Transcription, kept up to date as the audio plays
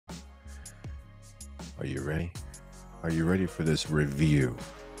Are you ready? Are you ready for this review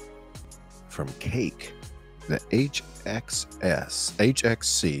from Cake? The HXC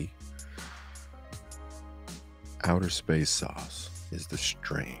Outer Space Sauce is the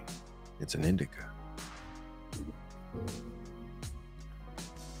strain. It's an indica.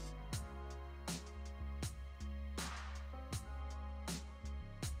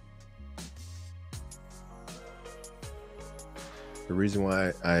 The reason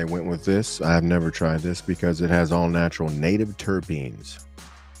why I went with this, I've never tried this because it has all natural native terpenes.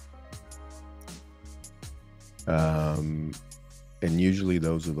 And usually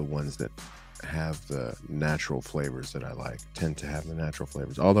those are the ones that have the natural flavors that I like, tend to have the natural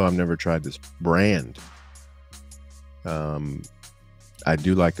flavors. Although I've never tried this brand. I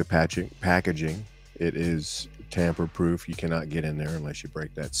do like the packaging. It is tamper proof. You cannot get in there unless you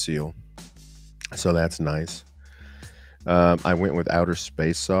break that seal. So that's nice. I went with Outer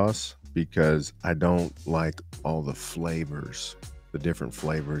Space Sauce because I don't like all the flavors, the different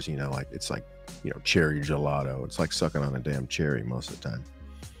flavors, you know, like it's like, you know, cherry gelato. It's like sucking on a damn cherry most of the time.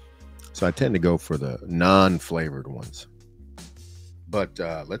 So I tend to go for the non-flavored ones. But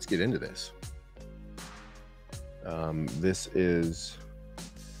let's get into this. This is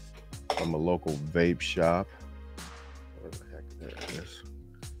from a local vape shop. Where the heck there it is?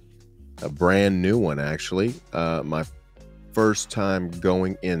 A brand new one, actually. My first time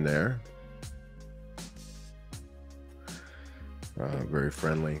going in there. Very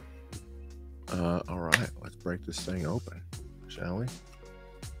friendly. All right, let's break this thing open, shall we?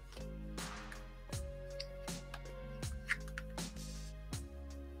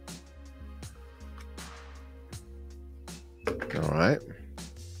 All right.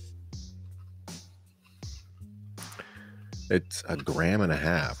 It's 1.5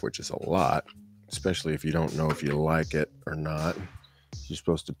 grams, which is a lot, especially if you don't know if you like it or not. You're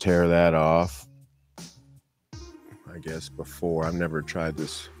supposed to tear that off, I guess, before. I've never tried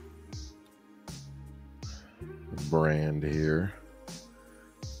this brand here.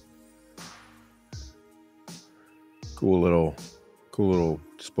 Cool little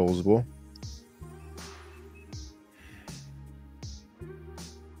disposable.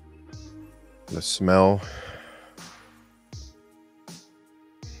 The smell.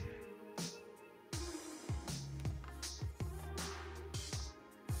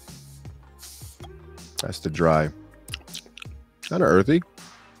 That's the dry. Kind of earthy.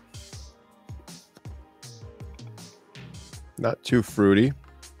 Not too fruity.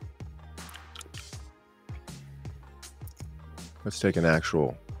 Let's take an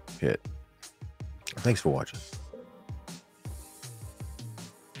actual hit. Thanks for watching.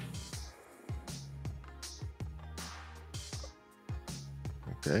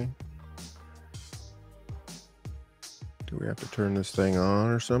 Okay. Do we have to turn this thing on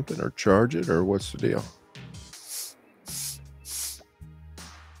or something, or charge it, or what's the deal?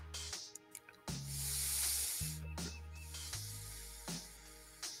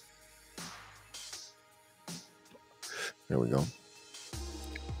 There we go.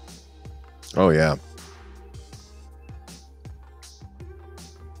 Oh, yeah.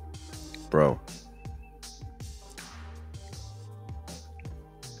 Bro.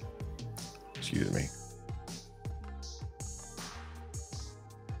 Excuse me.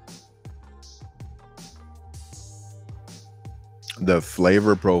 The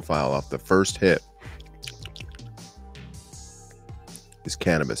flavor profile off the first hit is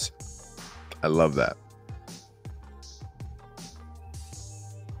cannabis. I love that.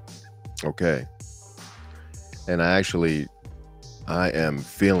 Okay. And I am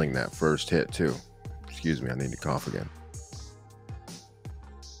feeling that first hit too. Excuse me, I need to cough again.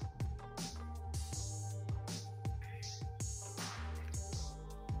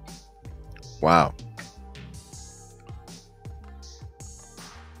 Wow.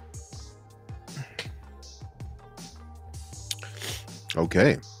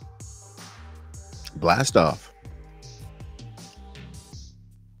 Okay. Blast off.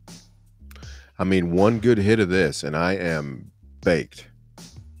 I mean, one good hit of this and I am baked.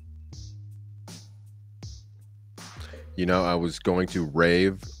 You know, I was going to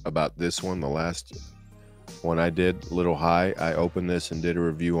rave about this one, the last one I did, Little High. I opened this and did a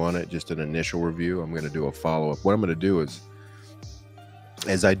review on it, just an initial review. I'm going to do a follow-up. What I'm going to do is,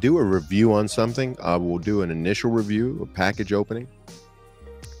 as I do a review on something, I will do an initial review, a package opening,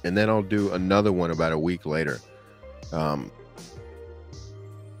 and then I'll do another one about a week later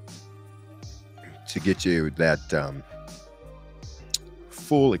to get you that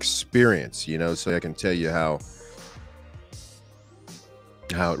full experience, you know, so I can tell you how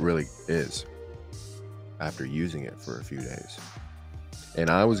it really is after using it for a few days. And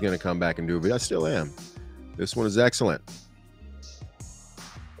I was going to come back and do a video. I still am. This one is excellent.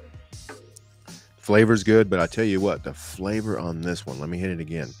 Flavor's good, but I tell you what, the flavor on this one, let me hit it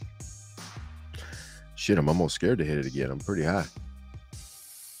again. Shit, I'm almost scared to hit it again. I'm pretty high.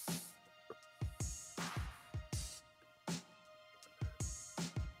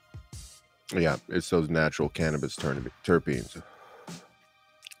 Yeah, it's those natural cannabis terpenes.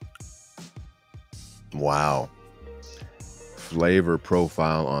 Wow. Flavor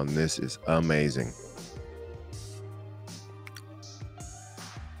profile on this is amazing.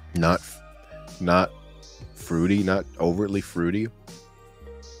 Not fruity, not overtly fruity.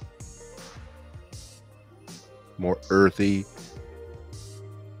 More earthy,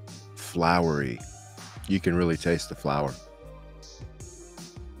 flowery. You can really taste the flower.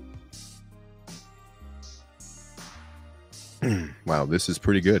 Wow, this is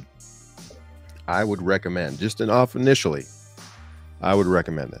pretty good. I would recommend, just initially, I would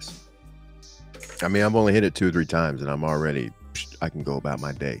recommend this. I mean, I've only hit it 2 or 3 times and I'm already, I can go about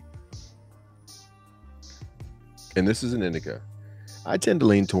my day. And this is an indica. I tend to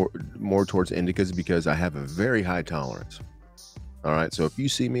lean more towards indicas because I have a very high tolerance. All right, so if you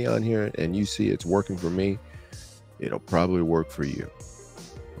see me on here and you see it's working for me, it'll probably work for you.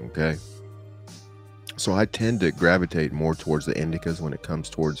 Okay. So I tend to gravitate more towards the indicas when it comes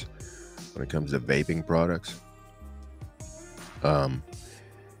to vaping products.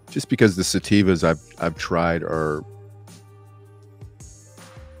 Just because the sativas I've tried are,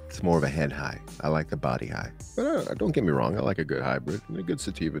 it's more of a head high. I like the body high, but don't get me wrong, I like a good hybrid and a good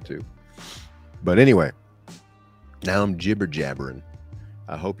sativa too. But anyway, now I'm jibber jabbering.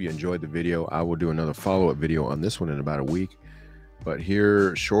 I hope you enjoyed the video. I will do another follow-up video on this one in about a week. But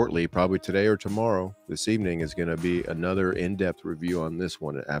here shortly, probably today or tomorrow, this evening, is going to be another in-depth review on this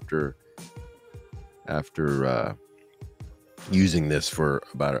one after using this for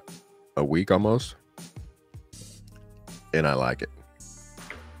about a week almost. And I like it.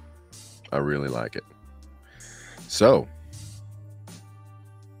 I really like it. So,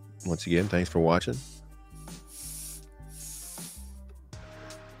 once again, thanks for watching.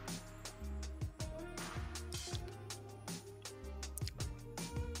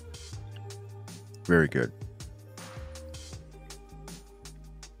 Very good.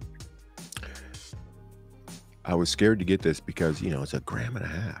 I was scared to get this because, you know, it's 1.5 grams.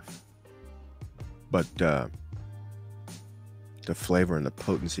 But the flavor and the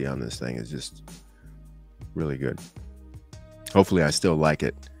potency on this thing is just really good. Hopefully I still like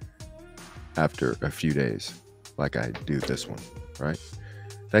it after a few days like I do this one, right?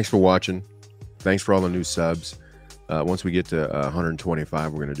 Thanks for watching. Thanks for all the new subs. Once we get to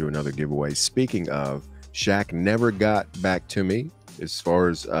 125, we're going to do another giveaway. Speaking of, Shaq never got back to me as far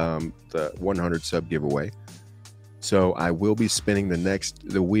as the 100 sub giveaway. So I will be spinning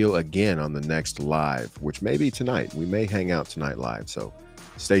the wheel again on the next live, which may be tonight. We may hang out tonight live, so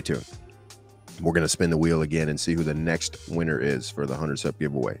stay tuned. We're going to spin the wheel again and see who the next winner is for the 100 sub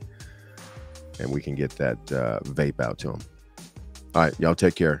giveaway. And we can get that vape out to them. All right, y'all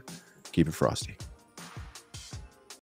take care. Keep it frosty.